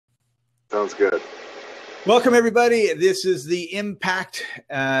Sounds good. Welcome, everybody. This is the Impact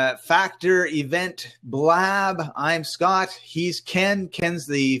Factor event blab. I'm Scott. He's Ken. Ken's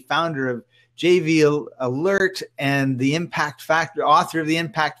the founder of JV Alert and the Impact Factor, author of the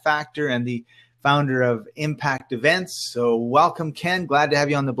Impact Factor and the founder of Impact Events. So welcome, Ken. Glad to have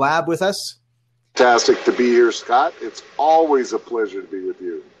you on the blab with us. Fantastic to be here, Scott. It's always a pleasure to be with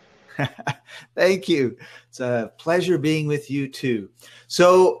you. Thank you. It's a pleasure being with you too.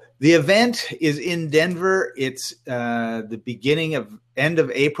 So the event is in Denver. It's the end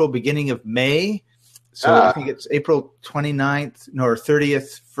of April, beginning of May. So I think it's April 29th, or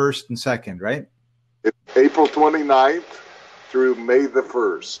 30th, 1st, and 2nd, right? It's April 29th through May the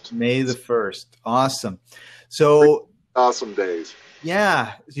 1st. May the 1st. Awesome. So awesome days.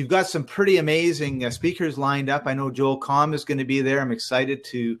 Yeah, you've got some pretty amazing speakers lined up. I know Joel Comm is going to be there. I'm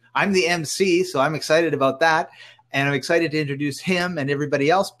the MC, so I'm excited about that. And I'm excited to introduce him and everybody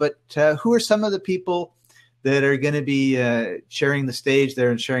else. But who are some of the people that are going to be sharing the stage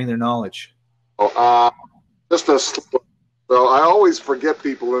there and sharing their knowledge? So I always forget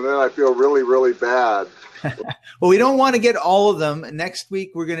people, and then I feel really, really bad. Well, we don't want to get all of them. Next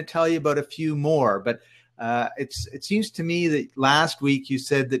week, we're going to tell you about a few more. But it seems to me that last week you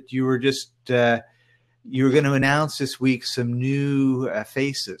said that you were you were going to announce this week some new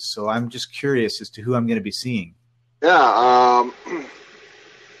faces. So I'm just curious as to who I'm going to be seeing. Yeah,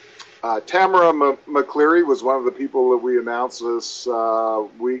 Tamara McCleary was one of the people that we announced this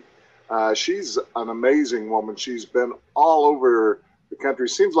week. She's an amazing woman. She's been all over the country.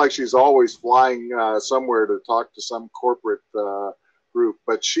 Seems like she's always flying somewhere to talk to some corporate group,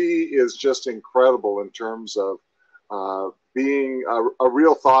 but she is just incredible in terms of being a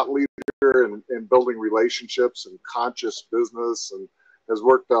real thought leader and building relationships and conscious business, and has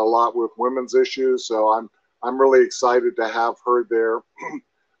worked a lot with women's issues. So I'm really excited to have her there.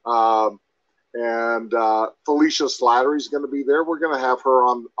 And Felicia Slattery is going to be there. We're going to have her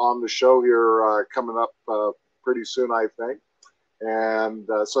on the show here coming up pretty soon, I think. And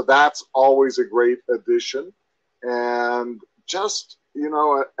so that's always a great addition. And just, you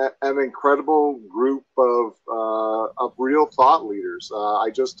know, an incredible group of real thought leaders. I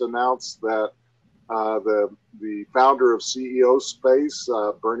just announced that the founder of CEO Space,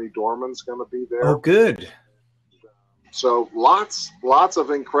 Bernie Dorman's going to be there. Oh, good. So lots of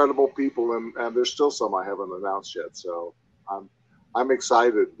incredible people, and there's still some I haven't announced yet. So I'm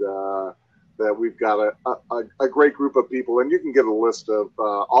excited that we've got a great group of people, and you can get a list of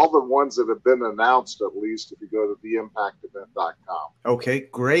all the ones that have been announced, at least if you go to theimpactevent.com. Okay,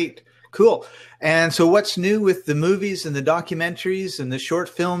 great. Cool. And so what's new with the movies and the documentaries and the short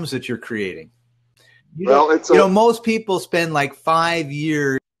films that you're creating? Most people spend like 5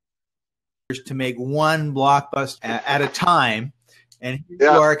 years to make one blockbuster at a time, and here you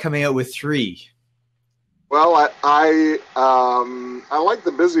are coming out with 3. Well, I like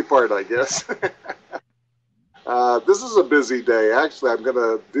the busy part, I guess. This is a busy day. Actually, I'm going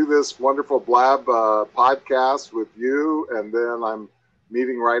to do this wonderful blab podcast with you, and then I'm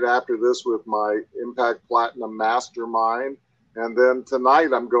meeting right after this with my Impact Platinum Mastermind. And then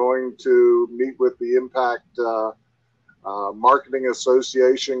tonight I'm going to meet with the Impact Marketing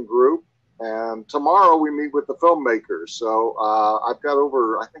Association group. And tomorrow we meet with the filmmakers. So I've got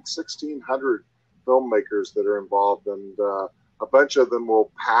over, I think, 1,600 filmmakers that are involved, and a bunch of them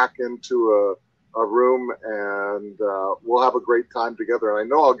will pack into a room, and we'll have a great time together. And I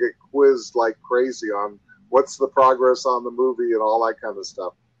know I'll get quizzed like crazy on what's the progress on the movie and all that kind of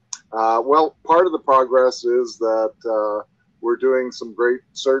stuff. Well, part of the progress is that we're doing some great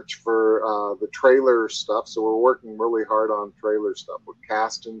search for the trailer stuff. So we're working really hard on trailer stuff. We're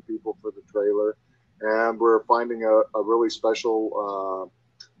casting people for the trailer, and we're finding a really special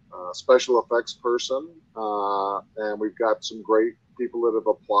effects person. And we've got some great people that have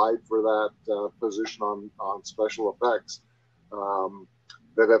applied for that position on special effects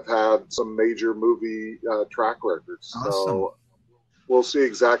that have had some major movie track records. Awesome. So we'll see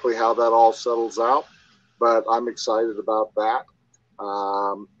exactly how that all settles out. But I'm excited about that.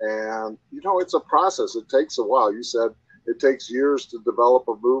 And, you know, it's a process. It takes a while. You said it takes years to develop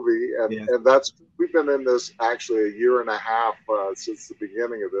a movie. And we've been in this actually a year and a half since the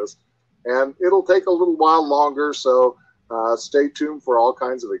beginning of this. And it'll take a little while longer. So stay tuned for all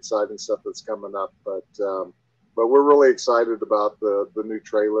kinds of exciting stuff that's coming up. But we're really excited about the new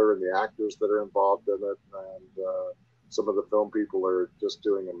trailer and the actors that are involved in it. And some of the film people are just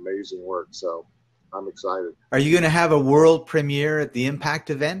doing amazing work. So I'm excited. Are you going to have a world premiere at the Impact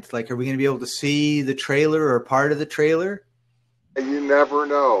event? Like, are we going to be able to see the trailer or part of the trailer? You never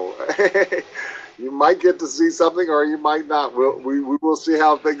know. You might get to see something, or you might not. We will see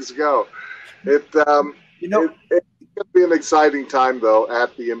how things go. It You know, it's going to be an exciting time though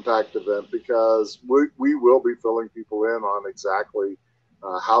at the Impact event, because we will be filling people in on exactly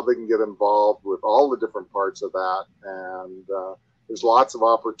how they can get involved with all the different parts of that, and there's lots of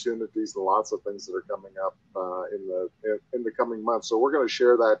opportunities and lots of things that are coming up in the coming months. So we're going to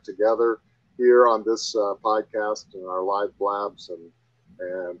share that together here on this podcast and our live blabs,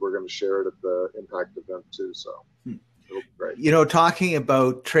 and we're going to share it at the Impact event too. So it'll be great. You know, talking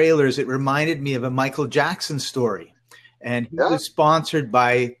about trailers, it reminded me of a Michael Jackson story, and he was sponsored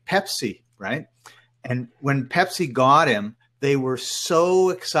by Pepsi, right? And when Pepsi got him, they were so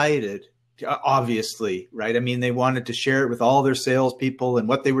excited, obviously, right? I mean, they wanted to share it with all their salespeople and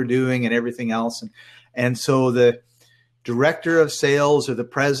what they were doing and everything else. And so the director of sales or the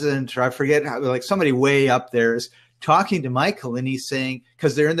president, or I forget, like somebody way up there is talking to Michael, and he's saying,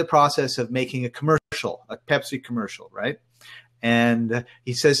 because they're in the process of making a commercial, a Pepsi commercial, right? And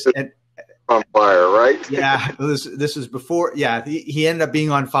he says, on fire, right? Yeah, this was before. Yeah, he ended up being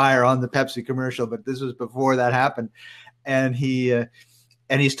on fire on the Pepsi commercial, but this was before that happened. And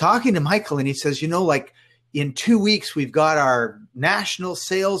he's talking to Michael, and he says, you know, like in 2 weeks we've got our national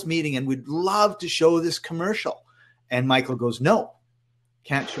sales meeting, and we'd love to show this commercial. And Michael goes, no,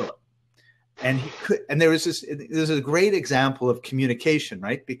 can't show it. And he could, and there's a great example of communication,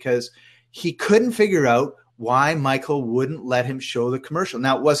 right? Because he couldn't figure out why Michael wouldn't let him show the commercial.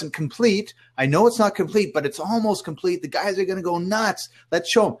 Now, it wasn't complete. I know it's not complete, but it's almost complete. The guys are going to go nuts. Let's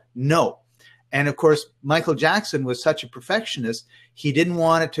show them. No. And of course, Michael Jackson was such a perfectionist. He didn't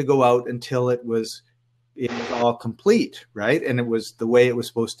want it to go out until it was all complete, right? And it was the way it was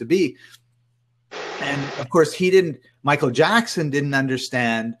supposed to be. And of course, Michael Jackson didn't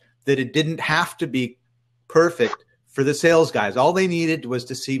understand that it didn't have to be perfect for the sales guys. All they needed was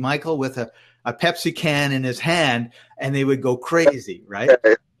to see Michael with a Pepsi can in his hand, and they would go crazy, right?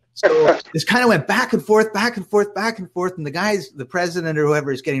 So this kind of went back and forth, back and forth, back and forth. And the guys, the president or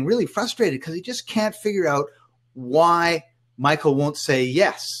whoever, is getting really frustrated because he just can't figure out why Michael won't say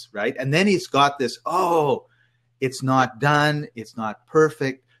yes, right? And then he's got this, oh, it's not done. It's not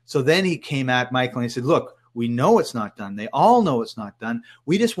perfect. So then he came at Michael and he said, look, we know it's not done. They all know it's not done.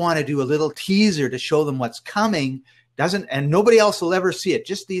 We just want to do a little teaser to show them what's coming. And nobody else will ever see it.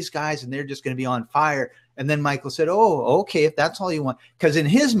 Just these guys, and they're just going to be on fire. And then Michael said, oh, okay, if that's all you want. Because in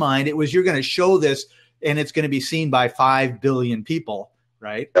his mind, it was, you're going to show this and it's going to be seen by 5 billion people,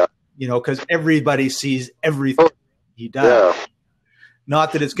 right? Yeah. You know, because everybody sees everything he does. Yeah.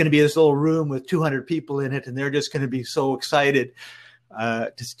 Not that it's going to be this little room with 200 people in it and they're just going to be so excited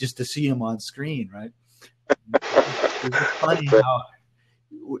just to see him on screen, right? It's funny how,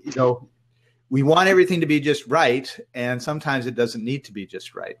 you know, we want everything to be just right, and sometimes it doesn't need to be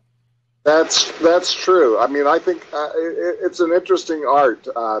just right. That's true. I mean, I think it's an interesting art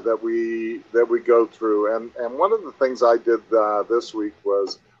that we go through, and one of the things I did this week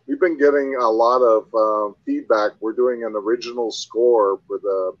was we've been getting a lot of feedback. We're doing an original score for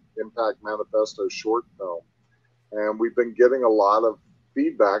the Impact Manifesto short film, and we've been getting a lot of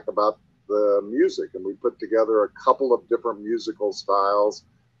feedback about the music, and we put together a couple of different musical styles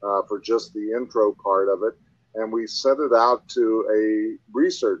for just the intro part of it. And we sent it out to a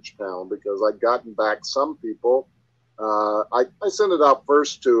research panel because I'd gotten back some people. I sent it out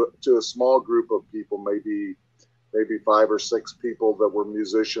first to a small group of people, maybe 5 or 6 people that were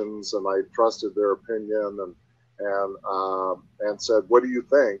musicians, and I trusted their opinion and said, "What do you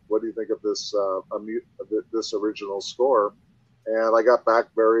think? What do you think of this original score?" And I got back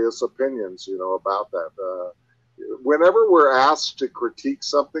various opinions, about that. Whenever we're asked to critique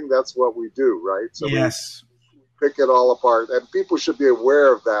something, that's what we do, right? So yes. We pick it all apart, and people should be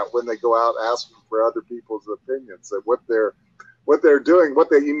aware of that when they go out asking for other people's opinions. That what they're doing, what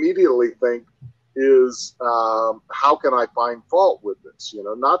they immediately think is, how can I find fault with this?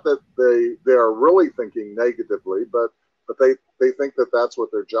 Not that they are really thinking negatively, but they think that that's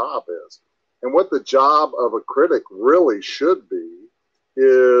what their job is. And what the job of a critic really should be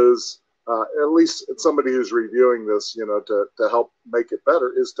is, at least somebody who's reviewing this, to help make it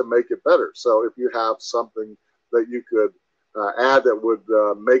better, is to make it better. So if you have something that you could add that would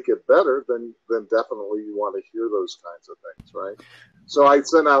make it better, then definitely you want to hear those kinds of things, right? So I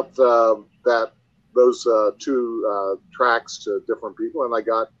sent out those 2 tracks to different people, and I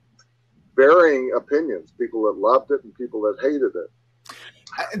got varying opinions, people that loved it and people that hated it.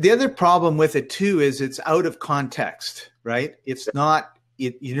 The other problem with it too is it's out of context, right? It's not,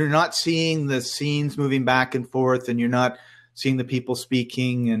 you're not seeing the scenes moving back and forth, and you're not seeing the people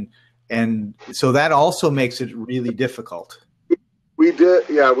speaking, and so that also makes it really difficult. We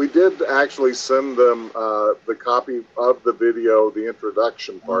did actually send them the copy of the video, the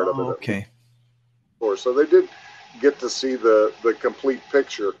introduction part of it. Okay. before. So they did get to see the complete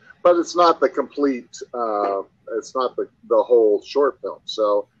picture, but it's not the complete, it's not the whole short film.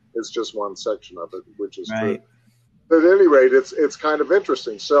 So it's just one section of it, which is right. true. But at any rate, it's kind of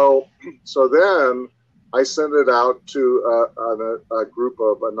interesting. So then I sent it out to a group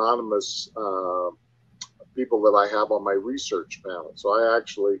of anonymous people that I have on my research panel. So I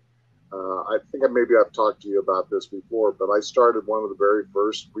actually, I think maybe I've talked to you about this before, but I started one of the very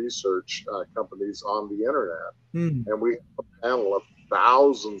first research companies on the internet. And we have a panel of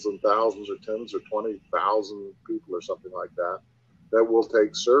thousands and thousands or tens or 20,000 people or something like that will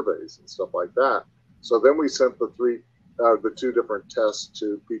take surveys and stuff like that. So then we sent the two different tests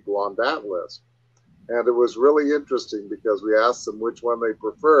to people on that list. And it was really interesting because we asked them which one they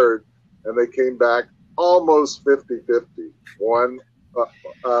preferred, and they came back almost 50-50, one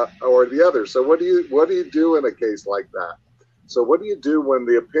or the other. So what do you do in a case like that? So what do you do when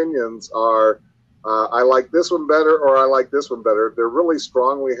the opinions are, I like this one better or I like this one better? They're really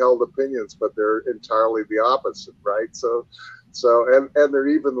strongly held opinions, but they're entirely the opposite, right? So and they're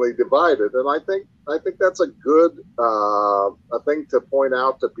evenly divided, and I think that's a good a thing to point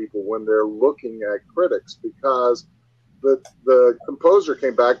out to people when they're looking at critics, because the composer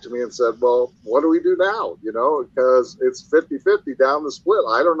came back to me and said, well, what do we do now? You know, because it's 50-50 down the split.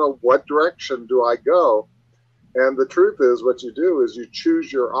 I don't know what direction do I go. And the truth is, what you do is you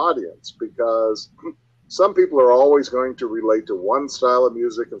choose your audience, because some people are always going to relate to one style of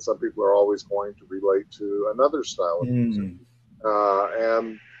music, and some people are always going to relate to another style of music.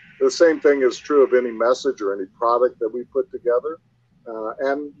 And the same thing is true of any message or any product that we put together.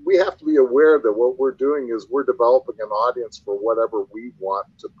 And we have to be aware that what we're doing is we're developing an audience for whatever we want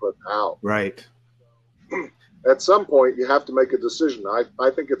to put out. Right. At some point, you have to make a decision. I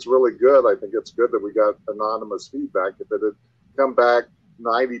think it's really good. I think it's good that we got anonymous feedback. If it had come back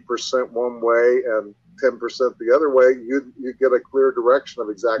 90% one way and 10% the other way, you get a clear direction of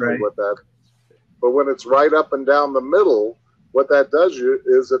exactly what that is. But when it's right up and down the middle, what that does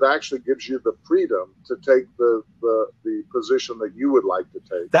is it actually gives you the freedom to take the position that you would like to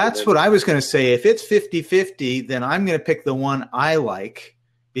take. That's what I was going to say. If it's 50-50, then I'm going to pick the one I like.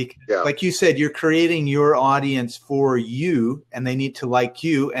 Because, like you said, you're creating your audience for you, and they need to like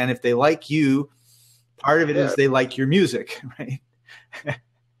you. And if they like you, part of it is they like your music, right?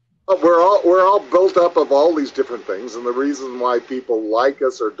 We're all built up of all these different things, and the reason why people like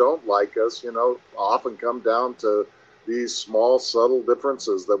us or don't like us, often come down to these small, subtle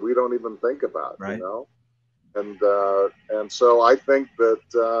differences that we don't even think about, right. And so I think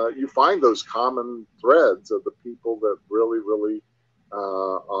that you find those common threads of the people that really, really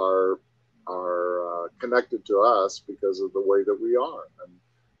are connected to us because of the way that we are,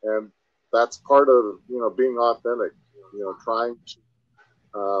 and that's part of being authentic. Trying to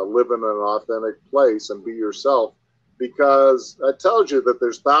live in an authentic place and be yourself. Because it tells you that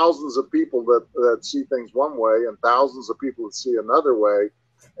there's thousands of people that see things one way and thousands of people that see another way,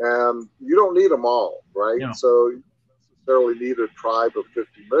 and you don't need them all, right? Yeah. So you don't necessarily need a tribe of 50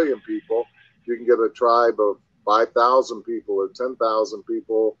 million people. You can get a tribe of 5,000 people or 10,000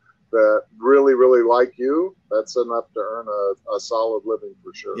 people that really, really like you. That's enough to earn a solid living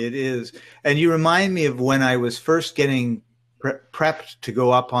for sure. It is. And you remind me of when I was first getting prepped to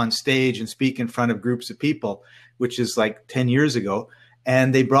go up on stage and speak in front of groups of people, which is like 10 years ago.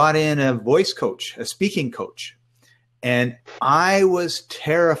 And they brought in a voice coach, a speaking coach. And I was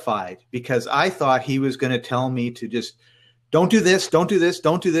terrified because I thought he was going to tell me to just don't do this, don't do this,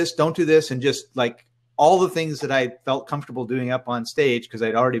 don't do this, don't do this. And just like all the things that I felt comfortable doing up on stage, because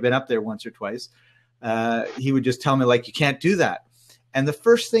I'd already been up there once or twice. He would just tell me, like, you can't do that. And the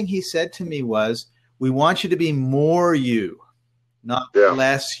first thing he said to me was, we want you to be more you, not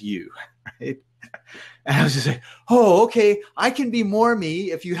less you, right? And I was just like, oh, okay, I can be more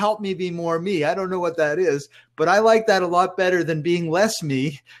me if you help me be more me. I don't know what that is, but I like that a lot better than being less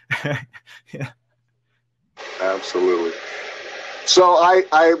me. Yeah. Absolutely. So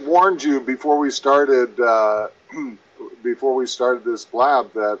I warned you before we started this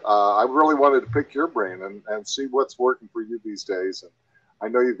blab that I really wanted to pick your brain and see what's working for you these days. And I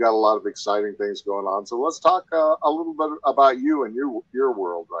know you've got a lot of exciting things going on. So let's talk a little bit about you and your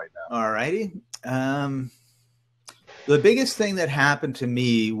world right now. All righty. The biggest thing that happened to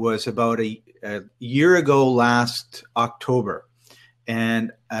me was about a year ago last October.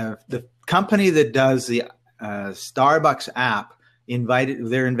 And the company that does the Starbucks app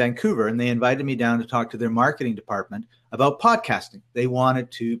they're in Vancouver, and they invited me down to talk to their marketing department about podcasting. They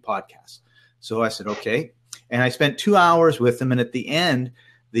wanted to podcast. So I said, okay. And I spent 2 hours with them. And at the end,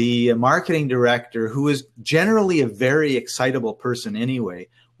 the marketing director, who is generally a very excitable person anyway,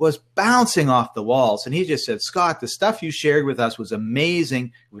 was bouncing off the walls. And he just said, Scott, the stuff you shared with us was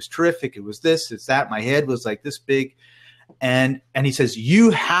amazing. It was terrific. It was this, it's that. My head was like this big. And he says, you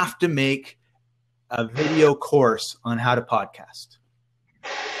have to make a video course on how to podcast.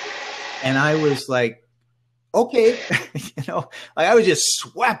 And I was like, okay, like I was just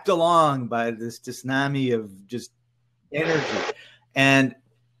swept along by this tsunami of just energy. And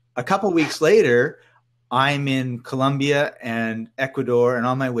a couple of weeks later, I'm in Colombia and Ecuador and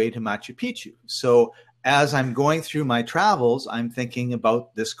on my way to Machu Picchu. So as I'm going through my travels, I'm thinking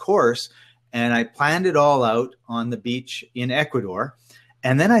about this course, and I planned it all out on the beach in Ecuador.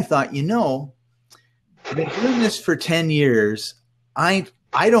 And then I thought, I've been doing this for 10 years. I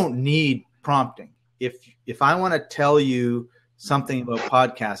don't need prompting. If I want to tell you something about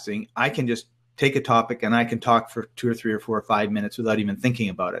podcasting, I can just take a topic and I can talk for 2 or 3 or 4 or 5 minutes without even thinking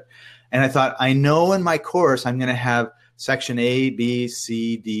about it. And I thought, I know in my course, I'm going to have section A, B,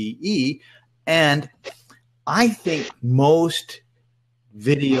 C, D, E. And I think most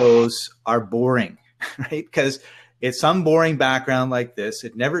videos are boring, right? Because it's some boring background like this.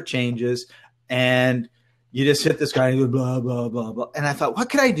 It never changes. And you just hit this guy and go blah, blah, blah, blah. And I thought, what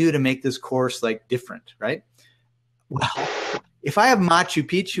could I do to make this course like different, right? Well, if I have Machu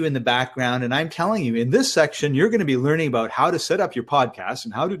Picchu in the background and I'm telling you in this section, you're going to be learning about how to set up your podcast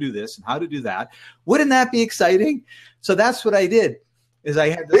and how to do this and how to do that. Wouldn't that be exciting? So that's what I did, is I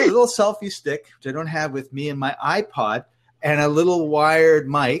had this little selfie stick, which I don't have with me, and my iPod and a little wired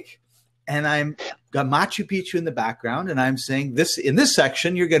mic. And I'm got Machu Picchu in the background. And I'm saying this in this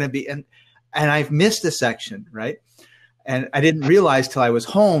section, you're going to be, and I've missed a section, right? And I didn't realize till I was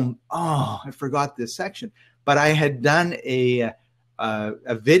home, I forgot this section. But I had done a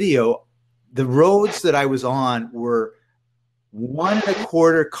video. The roads that I was on were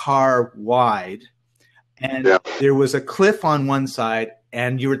 1.25 car wide, and there was a cliff on one side,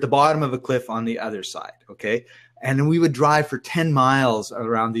 and you were at the bottom of a cliff on the other side. Okay, and we would drive for 10 miles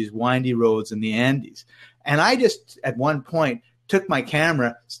around these windy roads in the Andes. And I just at one point took my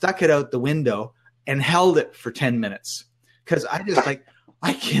camera, stuck it out the window, and held it for 10 minutes because I just like.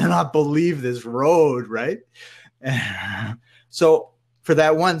 I cannot believe this road, right? So for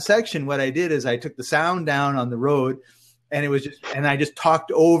that one section, what I did is I took the sound down on the road, and I just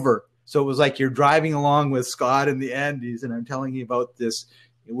talked over. So it was like you're driving along with Scott in the Andes, and I'm telling you about this.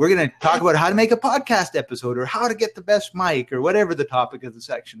 We're going to talk about how to make a podcast episode, or how to get the best mic, or whatever the topic of the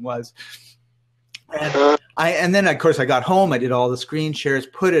section was. And then of course I got home, I did all the screen shares,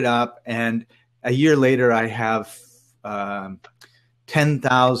 put it up, and a year later I have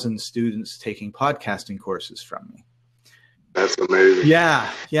 10,000 students taking podcasting courses from me. That's amazing.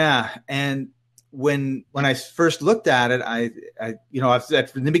 Yeah. And when I first looked at it, I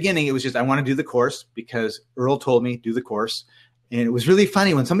from the beginning, it was just, I want to do the course because Earl told me do the course. And it was really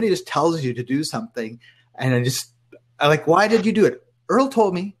funny when somebody just tells you to do something. And I like, why did you do it? Earl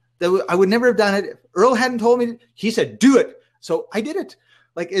told me that I would never have done it. If Earl hadn't told me, he said, do it. So I did it.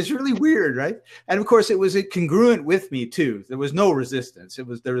 Like, it's really weird, right? And of course, it was congruent with me too. There was no resistance. There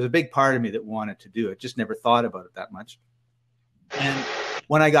was a big part of me that wanted to do it. Just never thought about it that much. And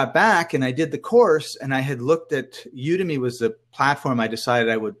when I got back and I did the course, and I had looked at Udemy was the platform I decided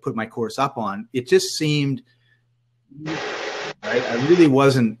I would put my course up on. It just seemed, right? I really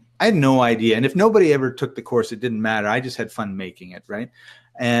wasn't. I had no idea. And if nobody ever took the course, it didn't matter. I just had fun making it, right?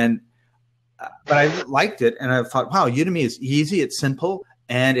 But I liked it, and I thought, wow, Udemy is easy. It's simple.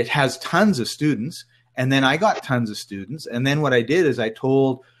 And it has tons of students. And then I got tons of students. And then what I did is I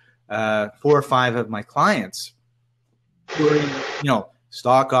told 4 or 5 of my clients who are in,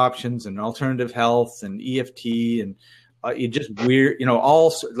 stock options and alternative health and EFT and just weird,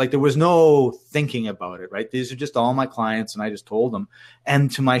 all like there was no thinking about it, right? These are just all my clients. And I just told them.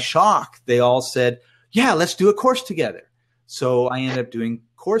 And to my shock, they all said, yeah, let's do a course together. So I ended up doing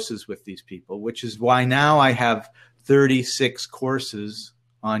courses with these people, which is why now I have 36 courses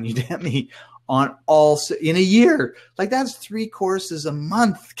on Udemy on in a year. Like, that's 3 courses a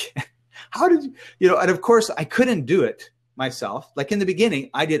month. How did you, and of course I couldn't do it myself. Like in the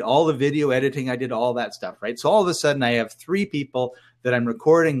beginning, I did all the video editing. I did all that stuff, right? So all of a sudden I have 3 people that I'm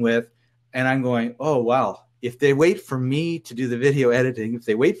recording with, and I'm going, oh, wow. If they wait for me to do the video editing, if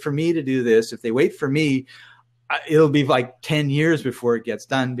they wait for me to do this, if they wait for me, it'll be like 10 years before it gets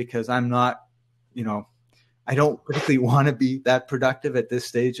done, because I'm not, I don't particularly want to be that productive at this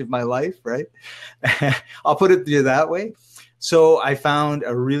stage of my life, right? I'll put it to you that way. So I found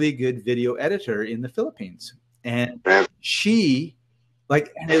a really good video editor in the Philippines. And she, and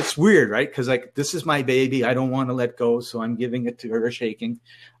it's weird, right? Because this is my baby. I don't want to let go. So I'm giving it to her shaking.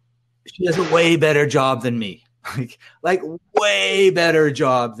 She does a way better job than me. like way better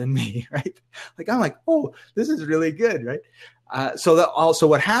job than me, right? Like I'm like, oh, this is really good, right? So that also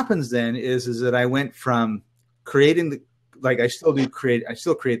what happens then is that I went from creating I still create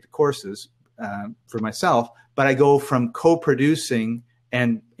the courses for myself, but I go from co-producing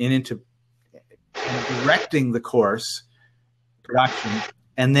and into directing the course production,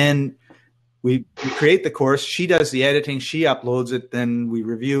 and then we create the course. She does the editing, she uploads it, then we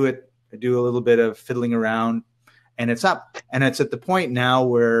review it. I do a little bit of fiddling around, and it's up. And it's at the point now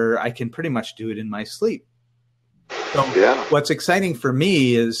where I can pretty much do it in my sleep. So what's exciting for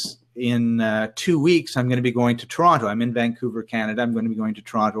me is in 2 weeks, I'm going to be going to Toronto. I'm in Vancouver, Canada. I'm going to be going to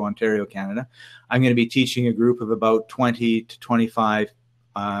Toronto, Ontario, Canada. I'm going to be teaching a group of about 20 to 25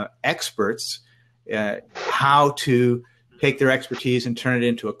 experts how to take their expertise and turn it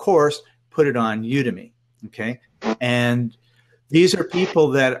into a course, put it on Udemy. Okay. And these are people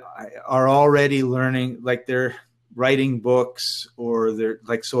that are already learning, like they're writing books, or they're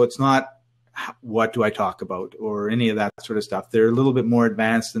like, so it's not what do I talk about or any of that sort of stuff. They're a little bit more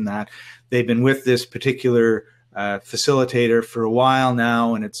advanced than that. They've been with this particular facilitator for a while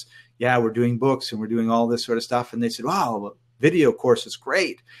now, and it's, we're doing books and we're doing all this sort of stuff. And they said, wow, video course is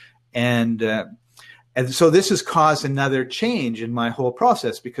great. And so this has caused another change in my whole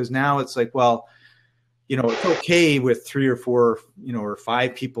process, because now it's like, well, it's okay with 3 or 4, or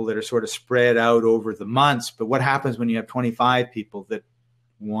 5 people that are sort of spread out over the months. But what happens when you have 25 people that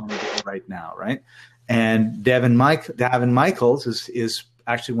want to do it right now, right? And Davin Michaels is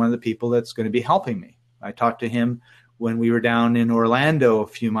actually one of the people that's going to be helping me. I talked to him when we were down in Orlando a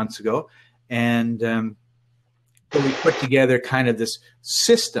few months ago, and so we put together kind of this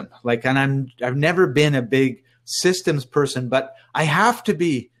system. And I've never been a big systems person, but I have to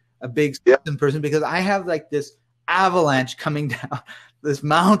be a big system person, because I have like this avalanche coming down this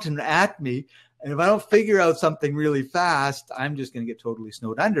mountain at me. And if I don't figure out something really fast, I'm just going to get totally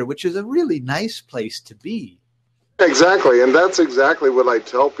snowed under, which is a really nice place to be. Exactly. And that's exactly what I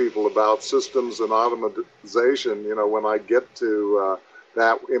tell people about systems and automation. When I get to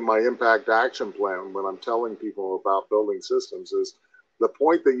that in my impact action plan, when I'm telling people about building systems, is the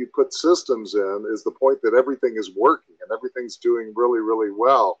point that you put systems in is the point that everything is working and everything's doing really, really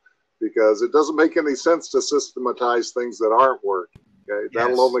well. Because it doesn't make any sense to systematize things that aren't working. Okay,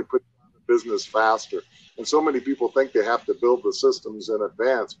 that'll only put the business faster. And so many people think they have to build the systems in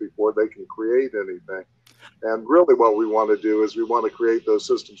advance before they can create anything. And really, what we want to do is we want to create those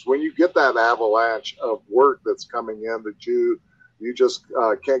systems. When you get that avalanche of work that's coming in that you just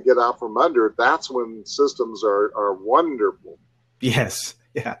can't get out from under, that's when systems are wonderful. Yes.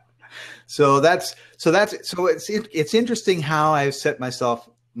 Yeah. So it's interesting how I've set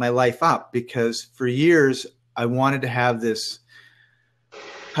my life up, because for years I wanted to have this.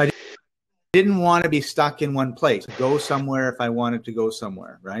 I didn't want to be stuck in one place. Go somewhere if I wanted to go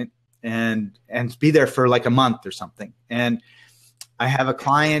somewhere, right? And be there for like a month or something. And I have a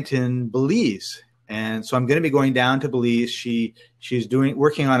client in Belize, and so I'm going to be going down to Belize. She's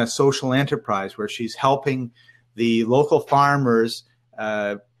working on a social enterprise where she's helping the local farmers.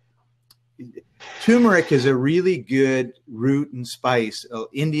 Turmeric is a really good root and spice.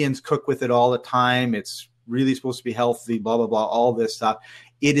 Indians cook with it all the time. It's really supposed to be healthy, blah, blah, blah, all this stuff.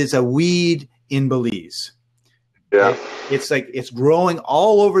 It is a weed in Belize. Yeah. It's growing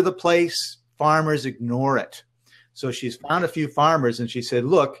all over the place. Farmers ignore it. So she's found a few farmers, and she said,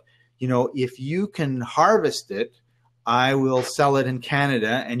 look, if you can harvest it, I will sell it in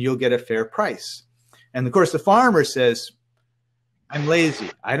Canada and you'll get a fair price. And of course, the farmer says, I'm lazy.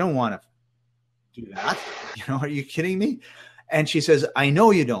 I don't want to do that. Are you kidding me? And she says, I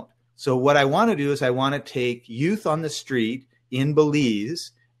know you don't. So what I want to do is I want to take youth on the street in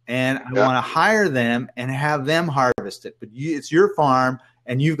Belize, and I want to hire them and have them harvest it. But it's your farm,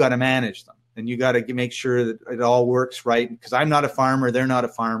 and you've got to manage them, and you got to make sure that it all works right. Because I'm not a farmer, they're not a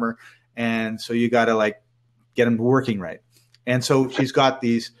farmer, and so you got to get them working right. And so she's got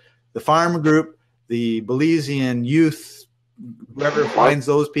the farm group, the Belizean youth, whoever finds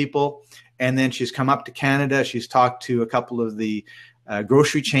those people. And then she's come up to Canada. She's talked to a couple of the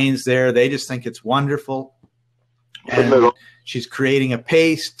grocery chains there. They just think it's wonderful. And she's creating a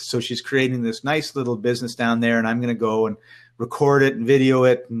paste. So she's creating this nice little business down there. And I'm going to go and record it and video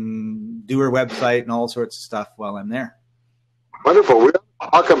it and do her website and all sorts of stuff while I'm there. Wonderful. We're going to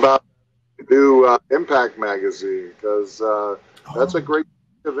talk about the new Impact magazine, because that's a great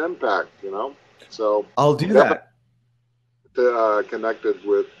of impact, So I'll do that. Connected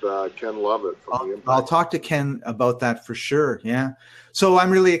with Ken Lovett from the Impact. I'll talk to Ken about that for sure. Yeah. So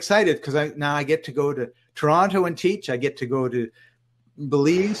I'm really excited, because now I get to go to Toronto and teach. I get to go to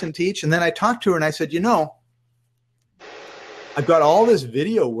Belize and teach. And then I talked to her and I said, I've got all this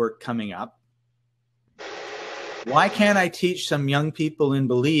video work coming up. Why can't I teach some young people in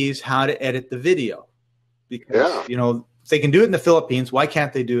Belize how to edit the video? Because, you know, if they can do it in the Philippines, why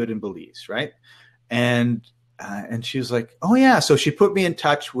can't they do it in Belize, right? And she was like, oh, yeah. So she put me in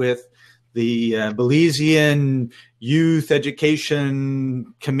touch with the Belizean Youth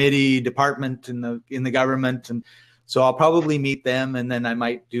Education Committee department in the government. And so I'll probably meet them, and then I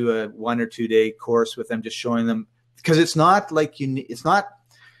might do a 1 or 2 day course with them, just showing them, because it's not like it's not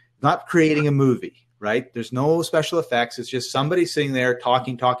creating a movie. Right? There's no special effects. It's just somebody sitting there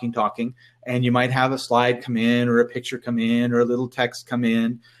talking, and you might have a slide come in or a picture come in or a little text come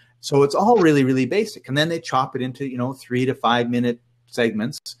in. So it's all really, really basic. And then they chop it into, 3 to 5 minute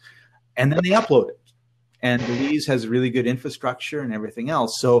segments, and then they upload it. And Belize has really good infrastructure and everything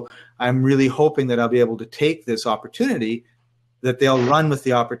else. So I'm really hoping that I'll be able to take this opportunity, that they'll run with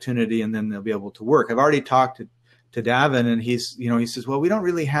the opportunity, and then they'll be able to work. I've already talked to Davin, and he says, well, we don't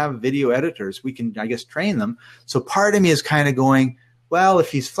really have video editors. We can, I guess, train them. So part of me is kind of going, well, if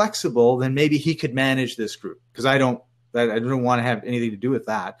he's flexible, then maybe he could manage this group, because I don't want to have anything to do with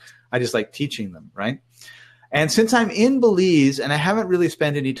that. I just like teaching them, right? And since I'm in Belize and I haven't really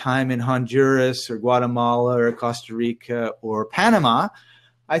spent any time in Honduras or Guatemala or Costa Rica or Panama,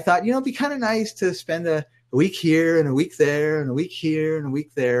 I thought, it'd be kind of nice to spend a week here and a week there and a week here and a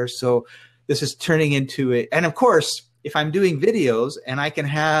week there. So this is turning into it. And of course, if I'm doing videos and I can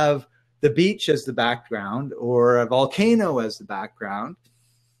have the beach as the background or a volcano as the background.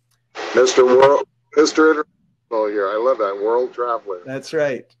 Mr. International here. I love that. World traveler. That's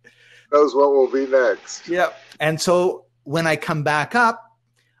right. Knows what will be next. Yep. And so when I come back up,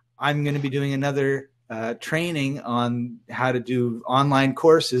 I'm going to be doing another training on how to do online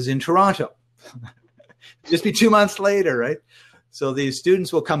courses in Toronto. Just be 2 months later, right? So these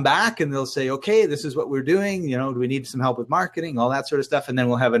students will come back and they'll say, okay, this is what we're doing. Do we need some help with marketing, all that sort of stuff. And then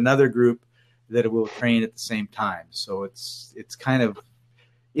we'll have another group that will train at the same time. So it's kind of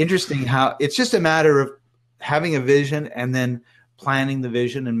interesting how it's just a matter of having a vision and then planning the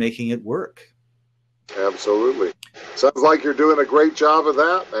vision and making it work. Absolutely. Sounds like you're doing a great job of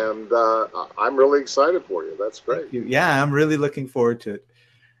that. And I'm really excited for you. That's great. Yeah, I'm really looking forward to it.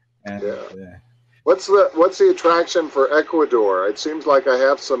 And, What's the attraction for Ecuador? It seems like I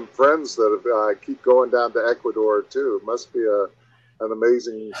have some friends that keep going down to Ecuador too. It must be an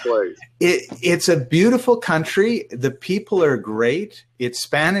amazing place. It's a beautiful country. The people are great. It's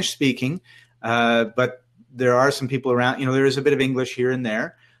Spanish speaking, but there are some people around. There is a bit of English here and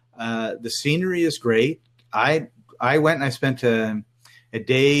there. The scenery is great. I went and I spent a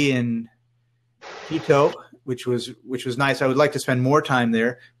day in Quito, which was nice. I would like to spend more time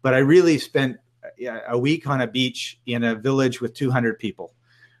there, but I really spent a week on a beach in a village with 200 people.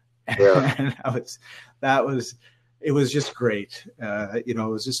 Yeah. And it was just great. It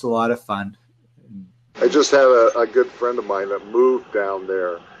was just a lot of fun. I just had a good friend of mine that moved down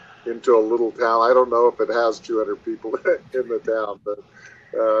there into a little town. I don't know if it has 200 people in the town, but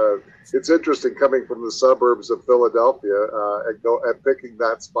it's interesting coming from the suburbs of Philadelphia and picking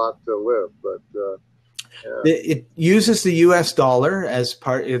that spot to live. But it uses the U.S. dollar as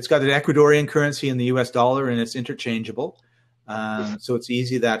part. It's got an Ecuadorian currency in the U.S. dollar, and it's interchangeable. So it's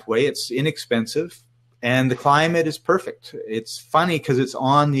easy that way. It's inexpensive, and the climate is perfect. It's funny because it's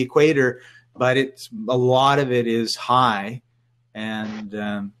on the equator, but a lot of it is high, and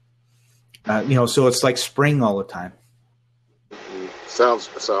so it's like spring all the time. Sounds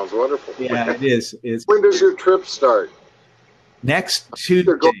wonderful. Yeah, it is. When does your trip start? Next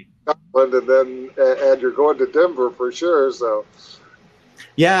Tuesday. And you're going to Denver for sure. So,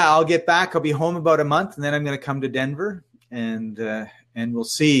 yeah, I'll get back. I'll be home about a month, and then I'm going to come to Denver, and we'll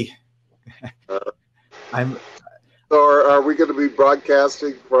see. So, are we going to be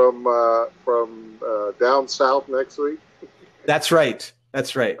broadcasting from down south next week? That's right.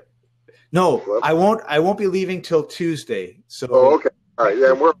 No, I won't be leaving till Tuesday. So. Oh, okay. All right.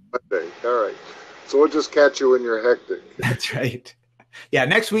 Yeah, we're on Monday. All right. So we'll just catch you when you're hectic. That's right. Yeah,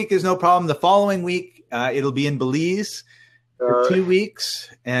 next week is no problem. The following week, it'll be in Belize for 2 weeks,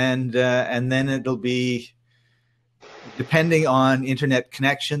 and then it'll be, depending on internet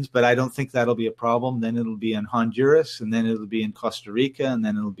connections, but I don't think that'll be a problem. Then it'll be in Honduras, and then it'll be in Costa Rica, and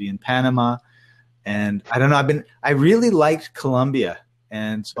then it'll be in Panama. And I don't know. I really liked Colombia,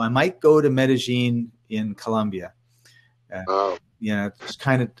 and so I might go to Medellin in Colombia. It's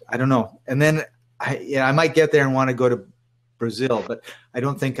kind of, I don't know. And then I might get there and want to go to Brazil, but I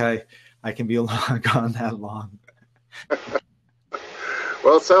don't think I can be gone that long.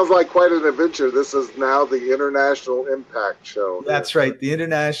 Well, it sounds like quite an adventure. This is now the International Impact Show. That's right, the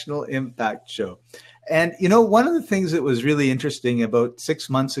International Impact Show. And, you know, one of the things that was really interesting, about 6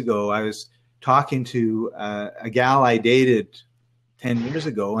 months ago, I was talking to a gal I dated 10 years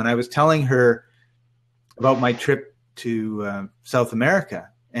ago, and I was telling her about my trip to South America.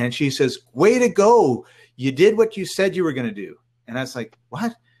 And she says, way to go. You did what you said you were going to do. And I was like,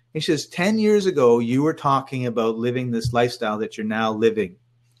 what? And she says, 10 years ago, you were talking about living this lifestyle that you're now living.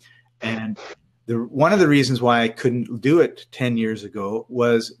 And one of the reasons why I couldn't do it 10 years ago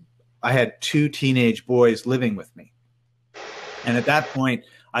was I had 2 teenage boys living with me. And at that point,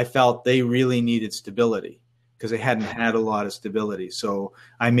 I felt they really needed stability because they hadn't had a lot of stability. So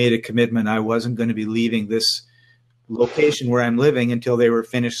I made a commitment. I wasn't going to be leaving this location where I'm living until they were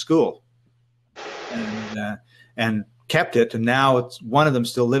finished school, and kept it. And now it's one of them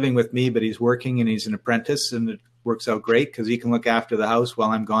still living with me, but he's working and he's an apprentice, and it works out great because he can look after the house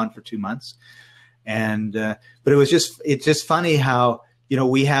while I'm gone for 2 months. And but it's just funny how, you know,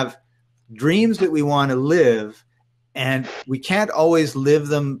 we have dreams that we want to live, and we can't always live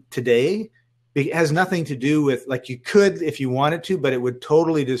them today. It has nothing to do with, like, you could if you wanted to, but it would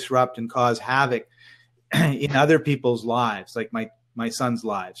totally disrupt and cause havoc in other people's lives, like my son's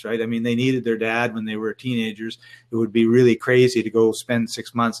lives, right? I mean, they needed their dad when they were teenagers. It would be really crazy to go spend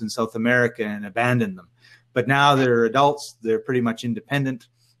 6 months in South America and abandon them. But now they're adults, they're pretty much independent,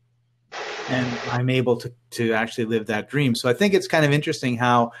 and I'm able to actually live that dream. So I think it's kind of interesting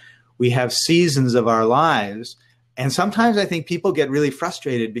how we have seasons of our lives. And sometimes I think people get really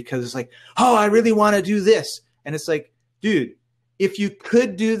frustrated because it's like, oh, I really want to do this. And it's like, dude, if you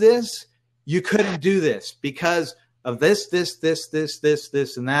could do this, you couldn't do this because of this,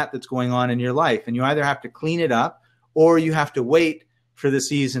 and that's going on in your life. And you either have to clean it up or you have to wait for the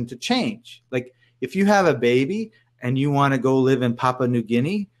season to change. Like, if you have a baby and you want to go live in Papua New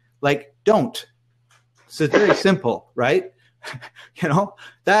Guinea, like, don't. So it's very simple, right? You know,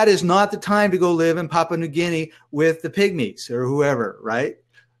 that is not the time to go live in Papua New Guinea with the pygmies or whoever, right?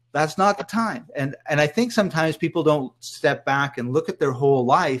 That's not the time. And I think sometimes people don't step back and look at their whole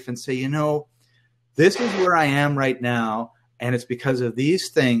life and say, you know, this is where I am right now, and it's because of these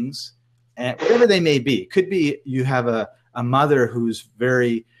things, and whatever they may be. It could be you have a mother who's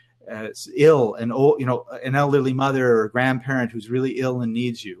very ill, and old, you know, an elderly mother or a grandparent who's really ill and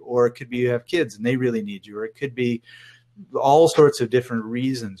needs you, or it could be you have kids and they really need you, or it could be all sorts of different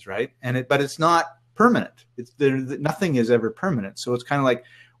reasons, right? But it's not permanent. Nothing is ever permanent. So it's kind of like,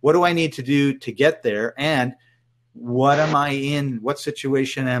 what do I need to do to get there? And what am I in? What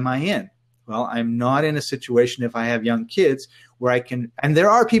situation am I in? Well, I'm not in a situation, if I have young kids, where I can, and there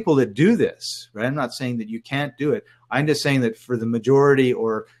are people that do this, right? I'm not saying that you can't do it. I'm just saying that for the majority,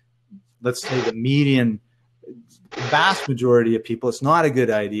 or let's say the vast majority of people, it's not a good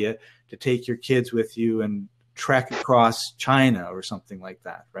idea to take your kids with you and trek across China or something like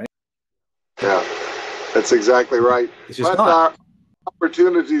that, right? Yeah, that's exactly right. It's just not.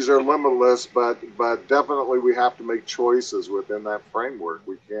 Opportunities are limitless, but definitely we have to make choices within that framework.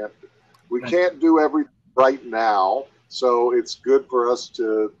 We can't do everything right now, so it's good for us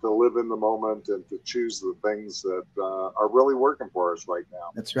to live in the moment and to choose the things that are really working for us right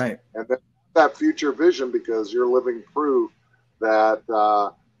now. That's right. And then that future vision, because you're living proof that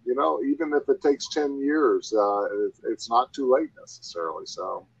you know, even if it takes 10 years, it's not too late necessarily.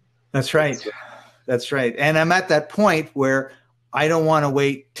 So that's right. That's right. And I'm at that point where I don't want to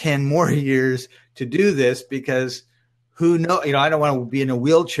wait 10 more years to do this, because who knows, you know, I don't want to be in a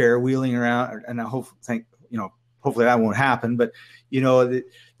wheelchair wheeling around, and I hopefully that won't happen. But, you know,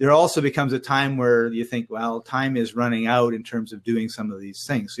 there also becomes a time where you think, well, time is running out in terms of doing some of these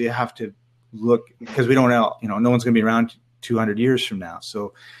things. So you have to look, because we don't know, you know, no one's going to be around 200 years from now.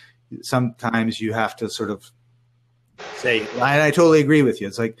 So sometimes you have to sort of say, I totally agree with you.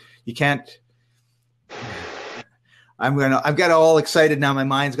 It's like, you can't, I've got all excited now. My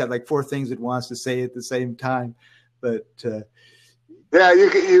mind's got like 4 things it wants to say at the same time. But yeah,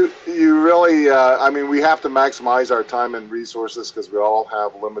 you really, I mean, we have to maximize our time and resources, because we all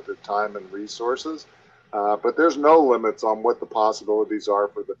have limited time and resources. But there's no limits on what the possibilities are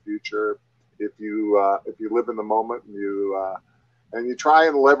for the future. If you live in the moment and you try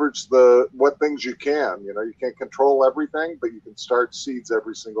and leverage what things you can. You know, you can't control everything, but you can start seeds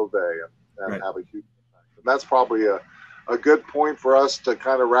every single day and right. have a huge impact. And that's probably a good point for us to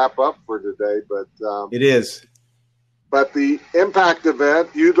kind of wrap up for today. But it is. But the impact event,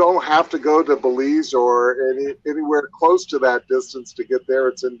 you don't have to go to Belize or anywhere close to that distance to get there.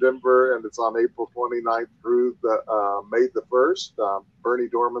 It's in Denver, and it's on April 29th through May the 1st. Bernie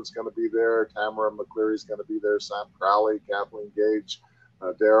Dorman's going to be there. Tamara McCleary's going to be there. Sam Crowley, Kathleen Gage,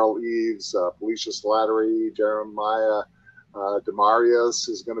 Daryl Eves, Felicia Slattery, Jeremiah Demarius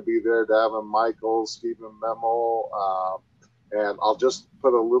is going to be there, Davin Michaels, Stephen Memel, and I'll just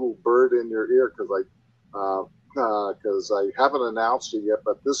put a little bird in your ear because I haven't announced it yet,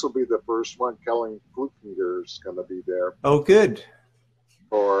 but this will be the first one. Kelly Flukinger is going to be there. Oh, good.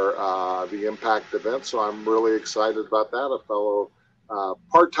 For the Impact event, so I'm really excited about that. A fellow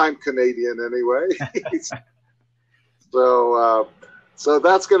part-time Canadian, anyway. So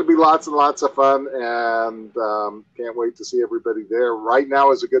that's going to be lots and lots of fun, and can't wait to see everybody there. Right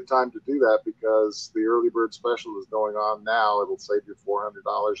now is a good time to do that because the early bird special is going on now. It'll save you $400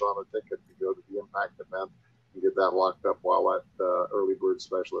 on a ticket to go to the Impact event and get that locked up while that early bird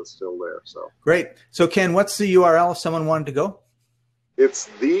special is still there. So great. So Ken, what's the URL if someone wanted to go? It's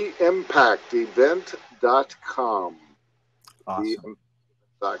theimpactevent.com. Awesome.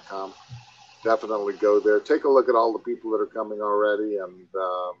 Theimpactevent.com. Definitely go there. Take a look at all the people that are coming already, and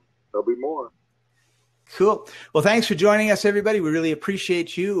there'll be more. Cool. Well, thanks for joining us, everybody. We really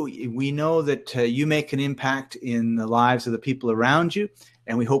appreciate you. We know that you make an impact in the lives of the people around you,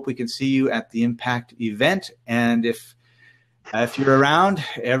 and we hope we can see you at the Impact event. And if you're around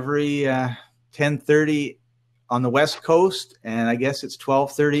every 10:30 on the West Coast, and I guess it's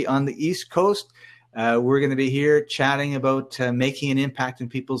 12:30 on the East Coast, we're going to be here chatting about making an impact in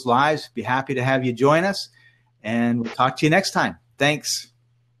people's lives. Be happy to have you join us, and we'll talk to you next time. Thanks.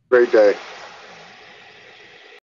 Great day.